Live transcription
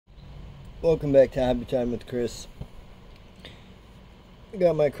Welcome back to Hobby Time with Chris. I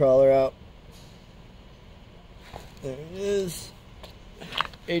got my crawler out. There it is.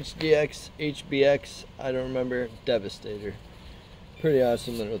 HBX, I don't remember, Devastator. Pretty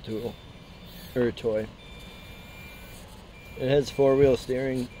awesome little tool, or toy. It has 4-wheel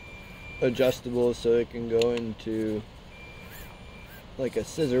steering, adjustable, so it can go into like a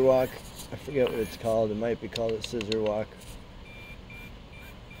scissor walk. I forget what it's called. It might be called a scissor walk.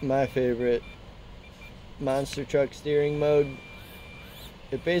 My favorite, monster truck steering mode.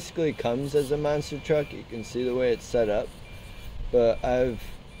 It basically comes as a monster truck. You can see the way it's set up, but I've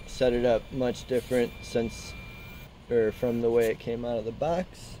set it up much different since, or from the way it came out of the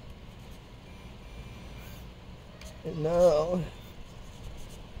box. And now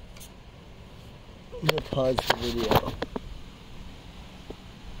I'm gonna pause the video.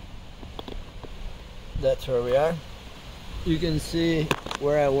 That's where we are. You can see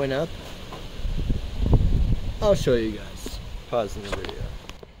where I went up. I'll show you guys. Pausing the video.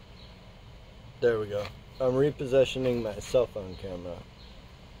 There we go. I'm repositioning my cell phone camera.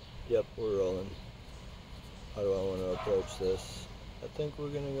 Yep, we're rolling. How do I want to approach this? I think we're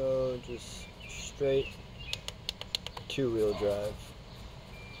gonna go just straight 2-wheel drive.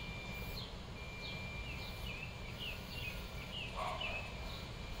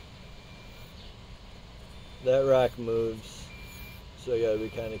 That rock moves, so I gotta be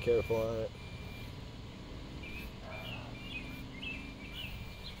kind of careful on it.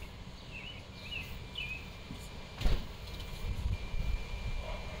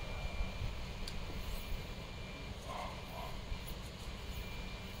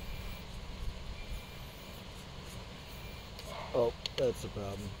 Oh, that's the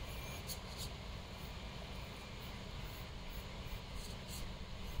problem.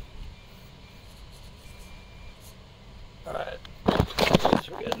 Alright, I guess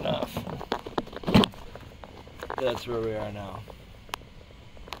we're good enough. That's where we are now.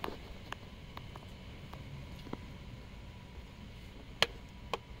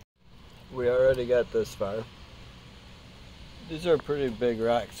 We already got this far. These are pretty big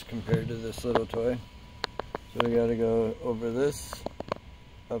rocks compared to this little toy. So we gotta go over this,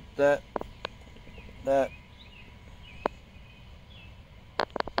 up that.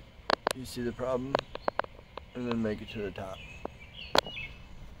 You see the problem? And then make it to the top.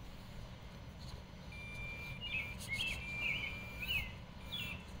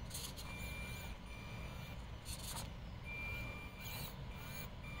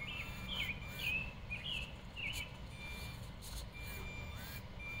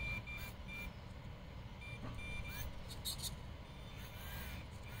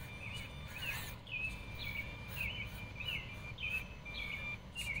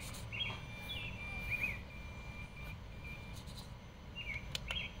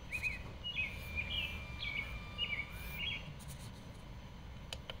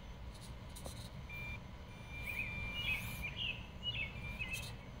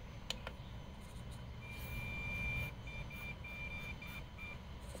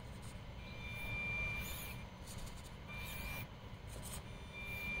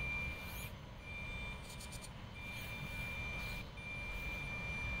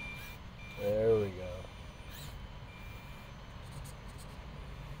 There we go.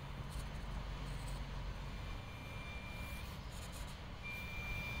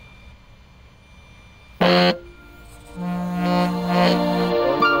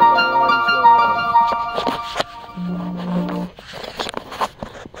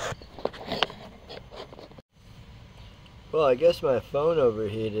 Well, I guess my phone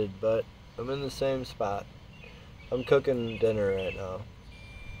overheated, but I'm in the same spot. I'm cooking dinner right now.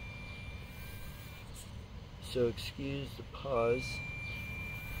 So excuse the pause.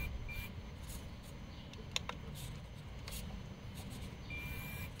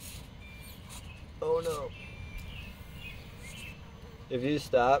 Oh no. If you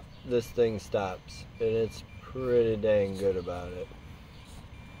stop, this thing stops. And it's pretty dang good about it.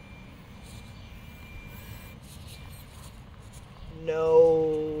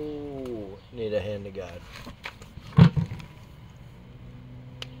 No. Need a hand of God.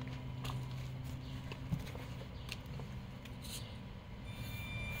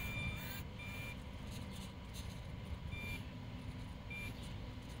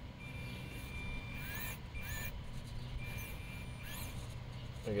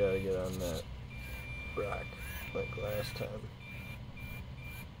 I gotta get on that rock like last time.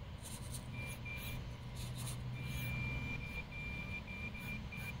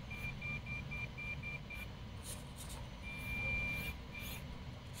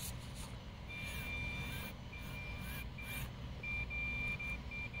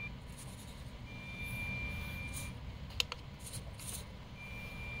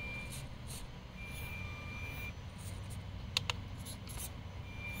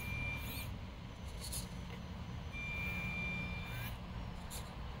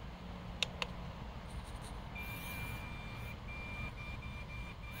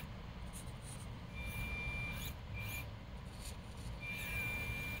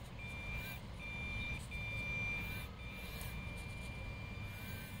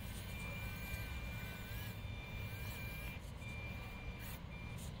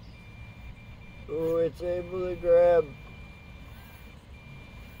 Oh, it's able to grab.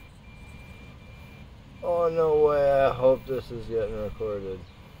 Oh, no way. I hope this is getting recorded.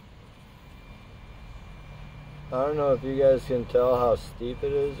 I don't know if you guys can tell how steep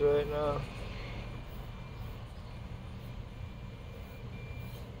it is right now.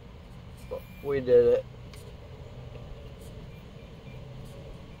 But we did it.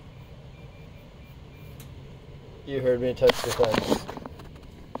 You heard me touch the fence.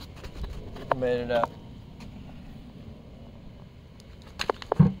 Made it up.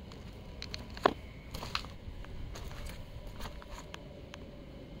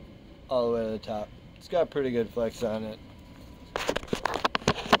 All the way to the top. It's got pretty good flex on it.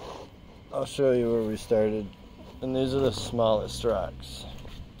 I'll show you where we started. And these are the smallest rocks.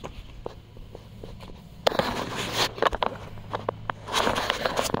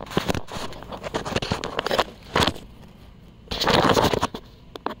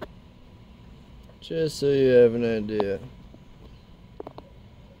 Just so you have an idea.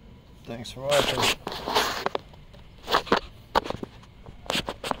 Thanks for watching.